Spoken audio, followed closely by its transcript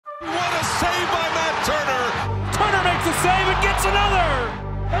save by Matt Turner. Turner makes a save and gets another.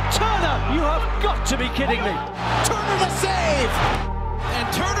 And Turner, you have got to be kidding me. Turner the save. And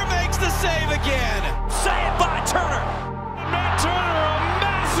Turner makes the save again. Saved by Turner. Matt Turner, a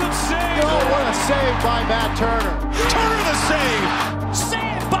massive save. Oh, what a save by Matt Turner. Turner the save.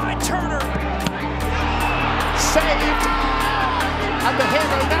 Saved by Turner. Saved. And the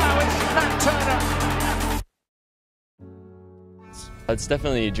hero now is Matt Turner. It's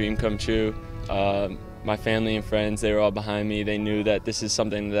definitely a dream come true. My family and friends, they were all behind me. They knew that this is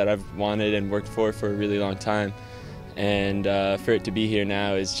something that I've wanted and worked for a really long time. And for it to be here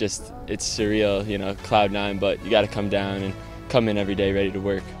now is just, it's surreal, you know, cloud nine, but you got to come down and come in every day ready to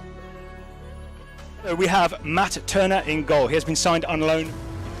work. We have Matt Turner in goal. He has been signed on loan.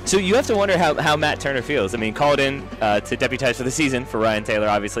 So you have to wonder how Matt Turner feels. I mean, called in to deputize for the season for Ryan Taylor,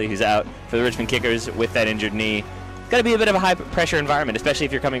 obviously, who's out for the Richmond Kickers with that injured knee. It's got to be a bit of a high-pressure environment, especially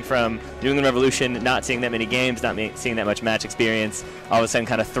if you're coming from New England Revolution, not seeing that many games, not seeing that much match experience, all of a sudden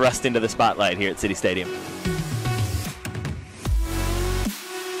kind of thrust into the spotlight here at City Stadium.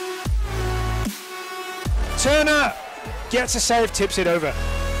 Turner gets a save, tips it over.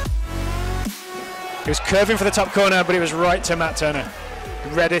 He was curving for the top corner, but it was right to Matt Turner.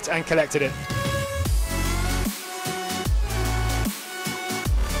 Read it and collected it.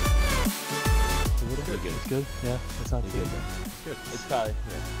 It's good. Yeah, it's not too good. It's good. It's probably,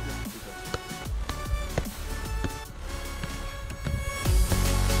 yeah.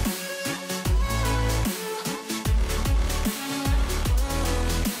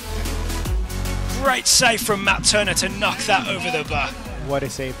 Great save from Matt Turner to knock that over the bar. What a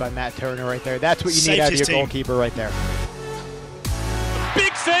save by Matt Turner right there. That's what you Saved need out of his your team. goalkeeper right there.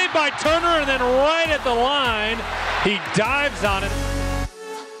 Big save by Turner, and then right at the line, he dives on it.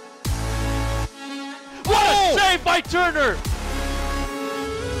 What a save by Turner!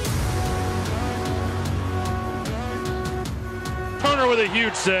 Turner with a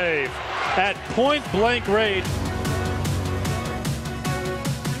huge save at point-blank range.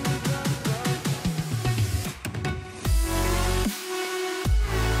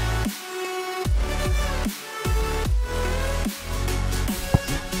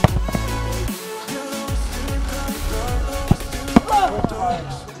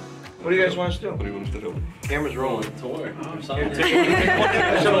 What do you guys want us to do? What do you want us to do? Camera's rolling. Tour. Show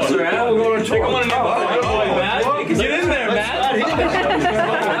us around. We're going to tour. Get in there, Matt.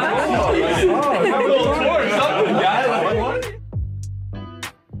 Have a little tour or something, guys.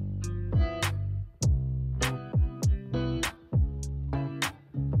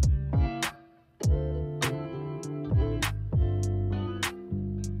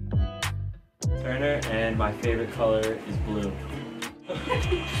 Turner, and my favorite color is blue.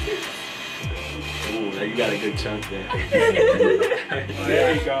 Ooh, you got a good chunk there.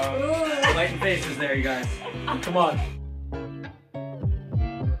 There you go. Lighting faces there, you guys. Come on.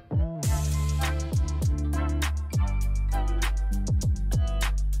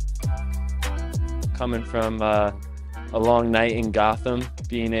 Coming from a long night in Gotham,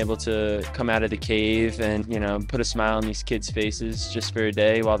 being able to come out of the cave and, you know, put a smile on these kids' faces just for a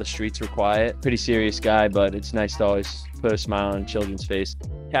day while the streets were quiet. Pretty serious guy, but it's nice to always put a smile on children's face.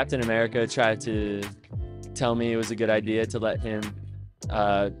 Captain America tried to tell me it was a good idea to let him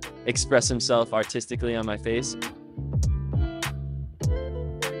express himself artistically on my face.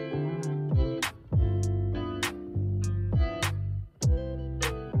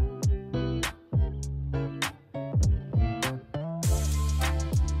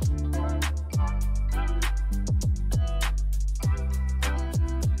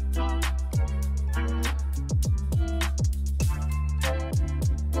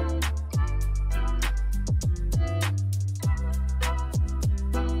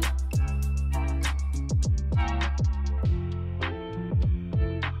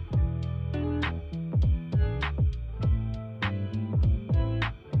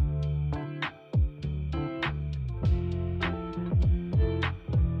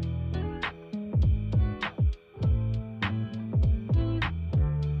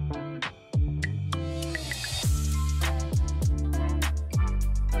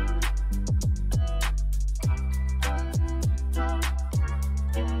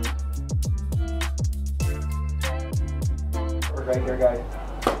 Right here, guys.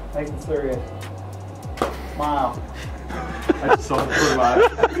 Nice and serious. Smile. That's so cool.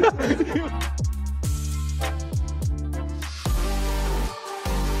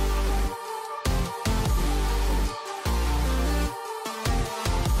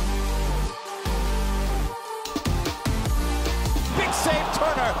 Big save,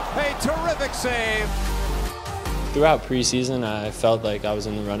 Turner. A terrific save. Throughout preseason, I felt like I was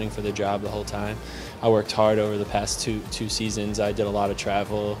in the running for the job the whole time. I worked hard over the past two seasons. I did a lot of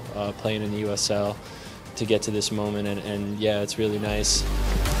travel, playing in the USL to get to this moment, and yeah, it's really nice.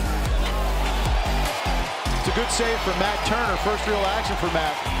 It's a good save from Matt Turner. First real action for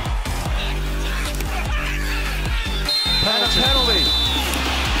Matt. And a penalty.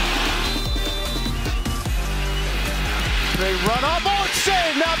 They run up. Oh, it's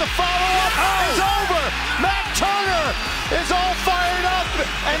saved. Now the follow-up is over. Matt Turner is all fired up,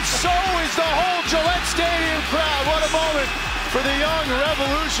 and so is the whole Gillette Stadium crowd. What a moment for the young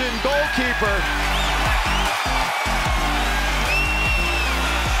Revolution goalkeeper.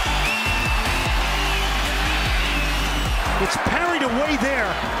 It's parried away there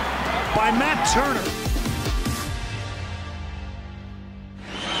by Matt Turner.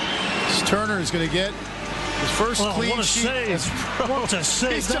 Turner is going to get his first clean what a sheet. Save. What a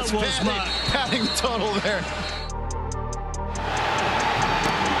save. He's That just was padding the total there.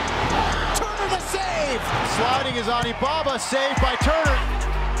 Turner the save! Sliding is on Ibaba, saved by Turner.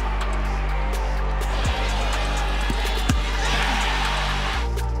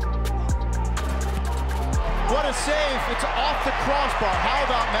 What a save. It's off the crossbar. How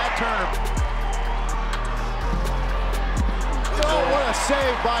about Matt Turner? Oh, what a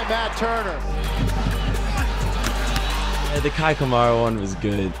save by Matt Turner. The Kai Kamara one was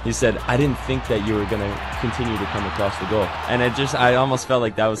good. He said, I didn't think that you were going to continue to come across the goal. And I almost felt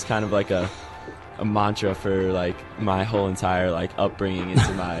like that was kind of like a mantra for like my whole entire like upbringing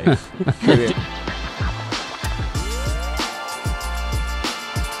into my career.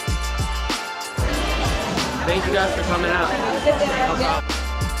 Thank you guys for coming out.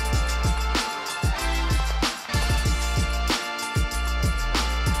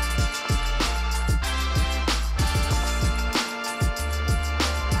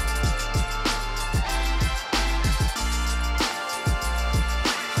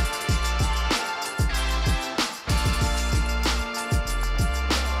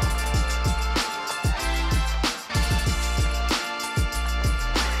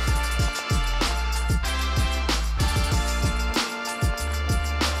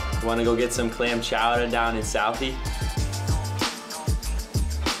 Want to go get some clam chowder down in Southie?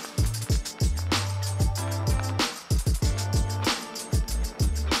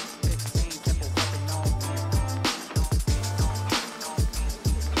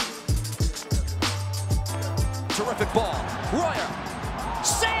 Terrific ball. Royer.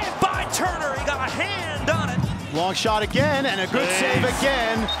 Saved by Turner. He got a hand on it. Long shot again, and a good save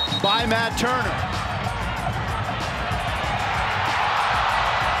again by Matt Turner.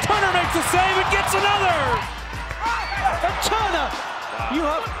 Turner makes a save and gets another! Turner! You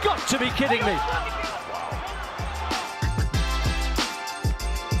have got to be kidding me.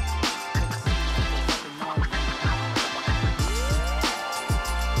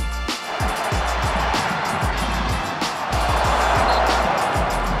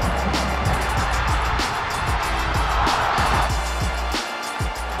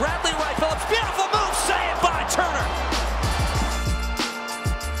 Bradley Wright Phillips. Beautiful move. Saved by Turner.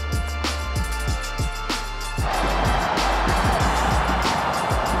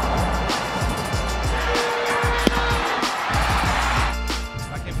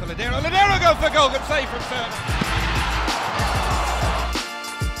 Ladero goes for goal. Good save from Turner.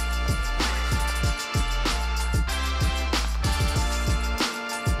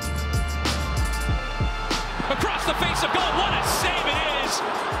 Across the face of goal. What a save it is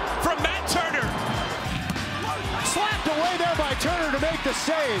from Matt Turner. Slapped away there by Turner to make the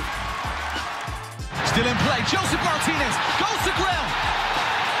save. Still in play. Joseph Martinez goes to grill.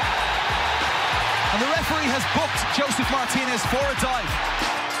 And the referee has booked Joseph Martinez for a dive.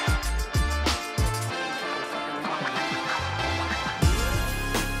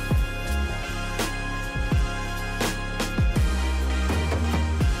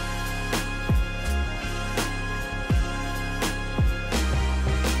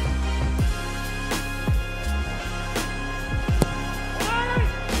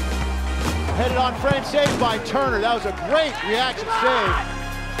 Headed on frame, saved by Turner. That was a great reaction save.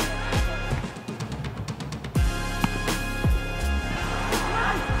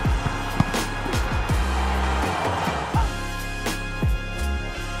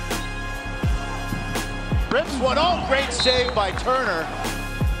 Rips one. Oh, great save by Turner.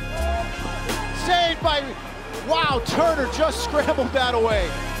 Saved by, wow, Turner just scrambled that away.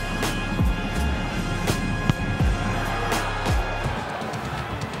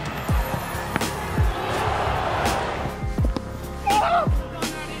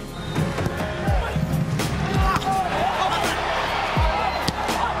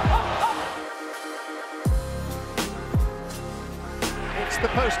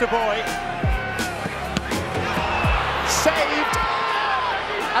 poster boy. Saved.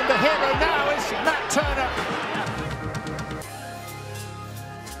 And the hero now is Matt Turner.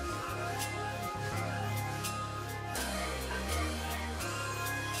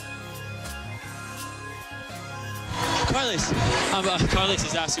 Carlos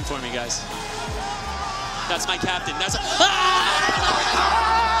is asking for me, guys. That's my captain. That's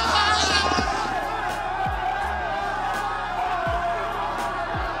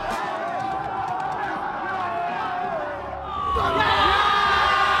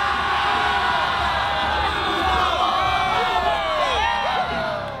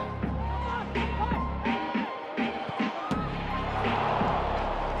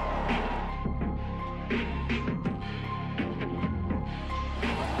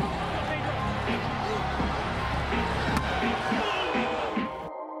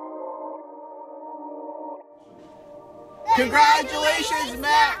Congratulations,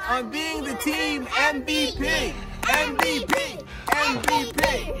 Matt, on being the team MVP. MVP.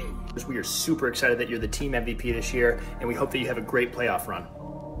 MVP. We are super excited that you're the team MVP this year, and we hope that you have a great playoff run.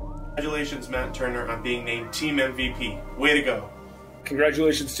 Congratulations, Matt Turner, on being named team MVP. Way to go.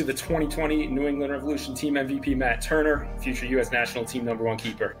 Congratulations to the 2020 New England Revolution team MVP, Matt Turner, future U.S. national team #1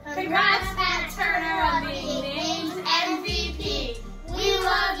 keeper. Congrats, Matt Turner, on being named MVP. We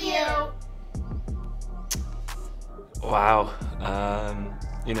love you. Wow.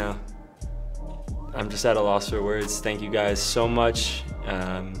 You know, I'm just at a loss for words. Thank you guys so much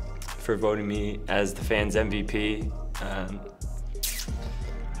for voting me as the fans' MVP.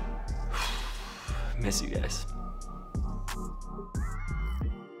 Miss you guys.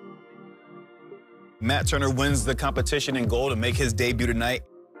 Matt Turner wins the competition in gold to make his debut tonight.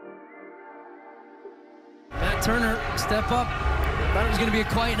 Matt Turner, step up. Thought it was going to be a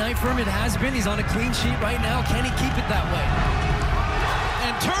quiet night for him. It has been. He's on a clean sheet right now. Can he keep it that way?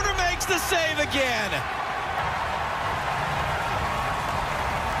 And Turner makes the save again.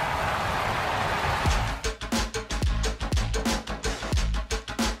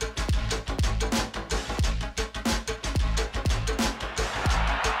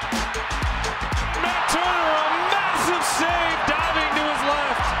 Matt Turner, a massive save, diving to his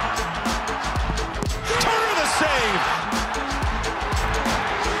left. Turner the save.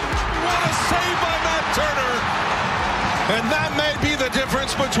 What a save by Matt Turner. And that may be the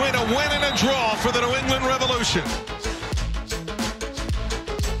difference between a win and a draw for the New England Revolution.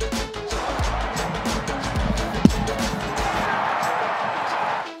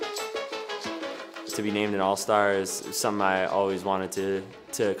 To be named an All-Star is something I always wanted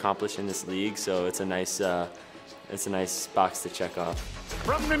to accomplish in this league, so it's a nice box to check off.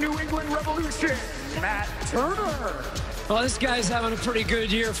 From the New England Revolution, Matt Turner. Well, this guy's having a pretty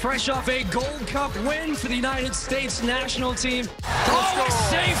good year. Fresh off a Gold Cup win for the United States national team. Oh, what a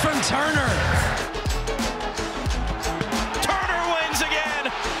save from Turner. Turner wins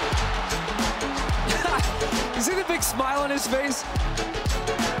again. You see the big smile on his face?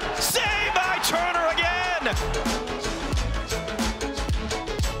 Save by Turner again.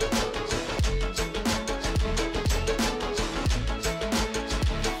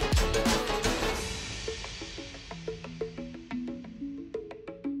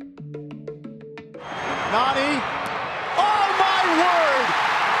 Nani. Oh, my word!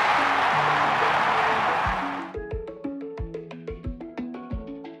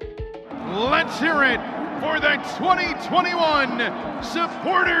 Let's hear it for the 2021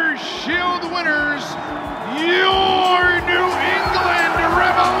 Supporters Shield winners, your New England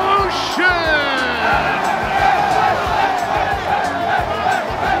Revolution!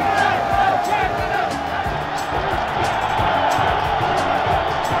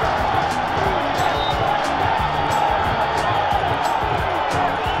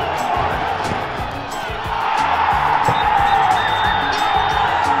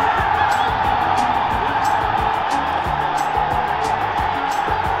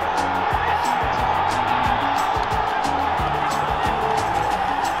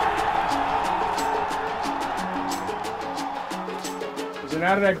 And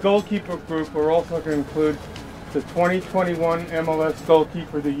out of that goalkeeper group, we're also going to include the 2021 MLS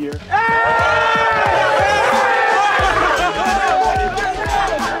Goalkeeper of the Year.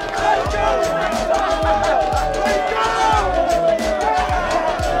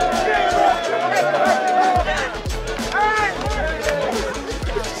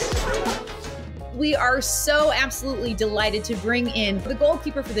 We are so absolutely delighted to bring in the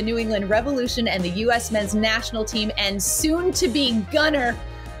goalkeeper for the New England Revolution and the U.S. men's national team and soon-to-be gunner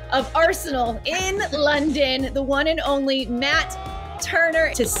of Arsenal in London, the one and only Matt Matt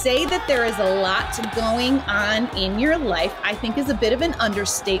Turner. To say that there is a lot going on in your life, I think is a bit of an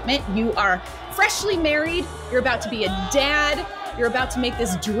understatement. You are freshly married, you're about to be a dad, you're about to make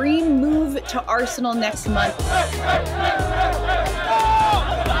this dream move to Arsenal next month.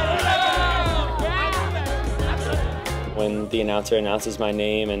 When the announcer announces my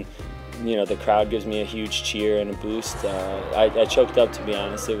name and the crowd gives me a huge cheer and a boost, I choked up, to be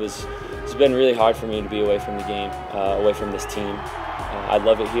honest. It's been really hard for me to be away from the game, away from this team. I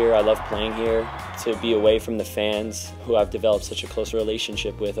love it here, I love playing here. To be away from the fans who I've developed such a close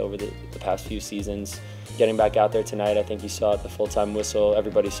relationship with over the past few seasons. Getting back out there tonight, I think you saw at the full-time whistle,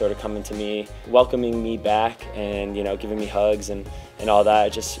 everybody sort of coming to me, welcoming me back and giving me hugs and all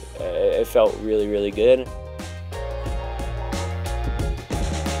that. It felt really, really good.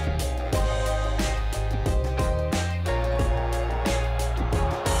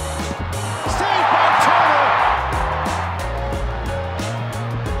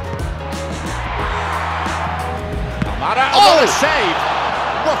 Oh, what a save!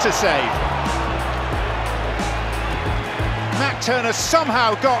 What a save! Matt Turner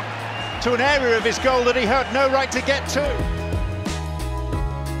somehow got to an area of his goal that he had no right to get to.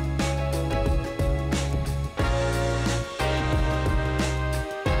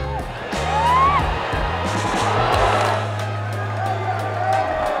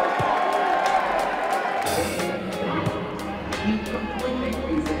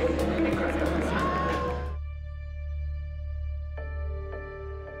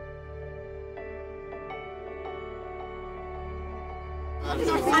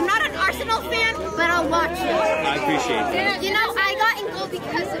 I'm not an Arsenal fan, but I'll watch you. I appreciate that. You know, I got in goal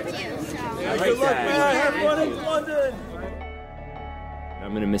because of you. So. Good luck, man. Have fun in London.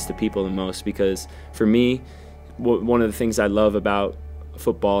 I'm going to miss the people the most because for me, one of the things I love about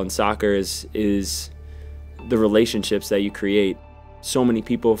football and soccer is the relationships that you create. So many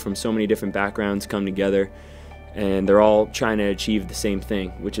people from so many different backgrounds come together and they're all trying to achieve the same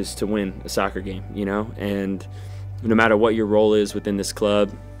thing, which is to win a soccer game, and no matter what your role is within this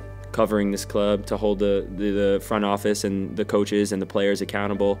club, covering this club, to hold the front office and the coaches and the players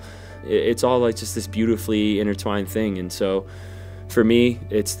accountable, it's all like just this beautifully intertwined thing. And so for me,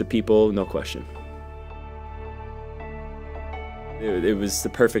 it's the people, no question. It was the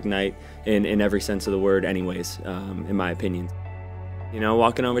perfect night in every sense of the word anyways, in my opinion.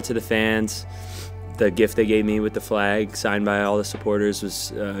 Walking over to the fans, the gift they gave me with the flag signed by all the supporters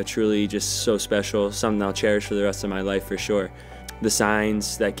was truly just so special, something I'll cherish for the rest of my life for sure. The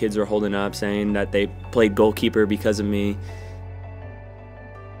signs that kids were holding up saying that they played goalkeeper because of me.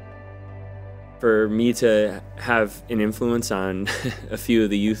 For me to have an influence on a few of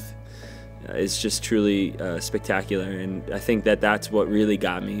the youth is just truly spectacular, and I think that that's what really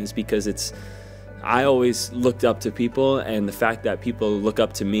got me, is because I always looked up to people, and the fact that people look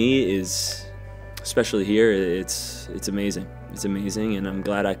up to me is, especially here, it's amazing. It's amazing, and I'm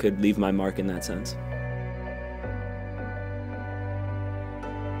glad I could leave my mark in that sense.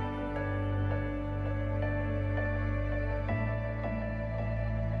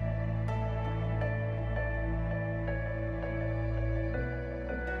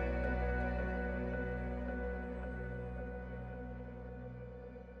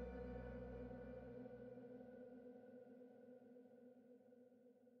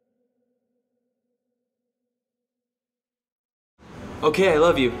 Okay, I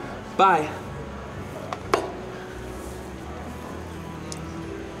love you. Bye.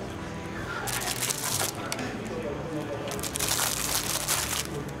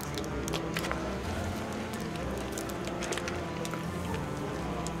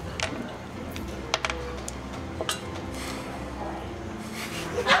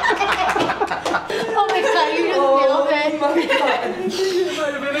 Oh my god, you just nailed it. Oh my god. That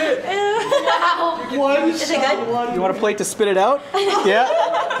might have been it. Wow. One Is it good? You want a plate to spit it out? Yeah?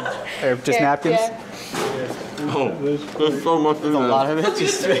 Or just Here, napkins? yeah. Oh, there's so much in there. A lot of it,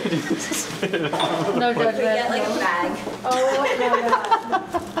 just spit it out. No judgment. Get like a bag. Oh my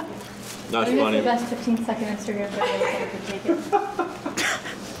god. That's I funny. the best 15-second Instagram video I could take it.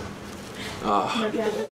 Oh. No judgment.